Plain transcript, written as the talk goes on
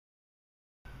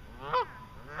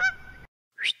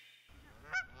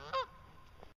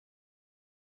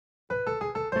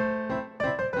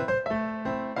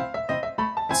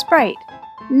Sprite,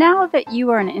 now that you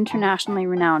are an internationally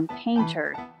renowned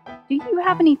painter, do you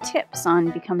have any tips on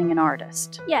becoming an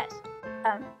artist? Yes.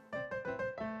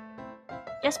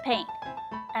 Just paint.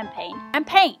 And paint. And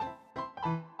paint.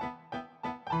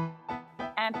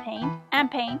 And paint. And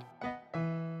paint.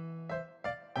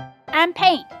 And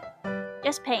paint.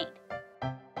 Just paint.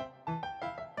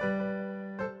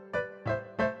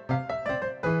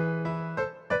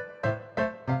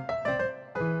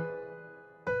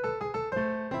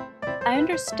 I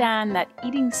understand that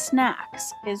eating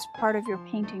snacks is part of your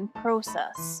painting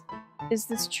process. Is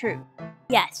this true?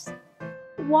 Yes.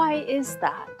 Why is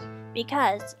that?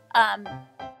 Because, I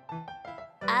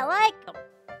like them.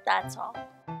 That's all.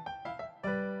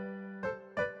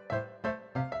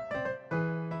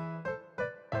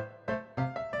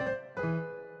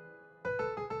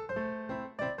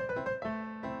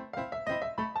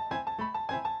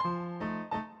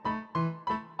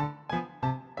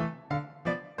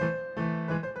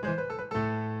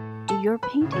 Do your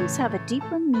paintings have a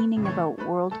deeper meaning about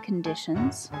world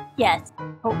conditions? Yes.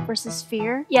 Hope versus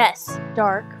fear? Yes.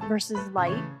 Dark versus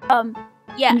light?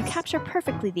 Yes. And you capture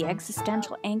perfectly the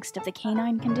existential angst of the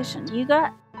canine condition. You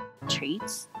got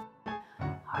Treats?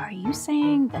 Are you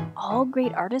saying that all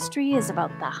great artistry is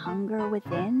about the hunger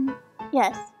within?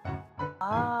 yes.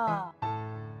 Ah.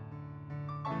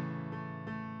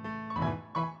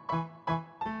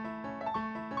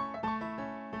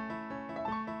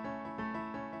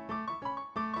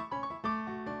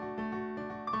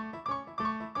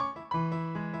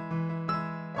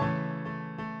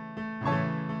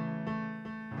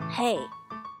 Hey,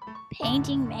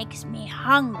 painting makes me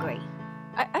hungry.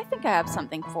 I think I have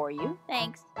something for you.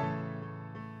 Thanks.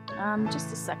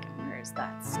 Just a second. Where is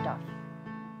that stuff?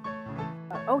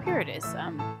 Oh, here it is.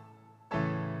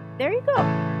 There you go.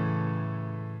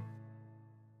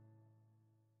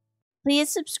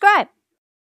 Please subscribe.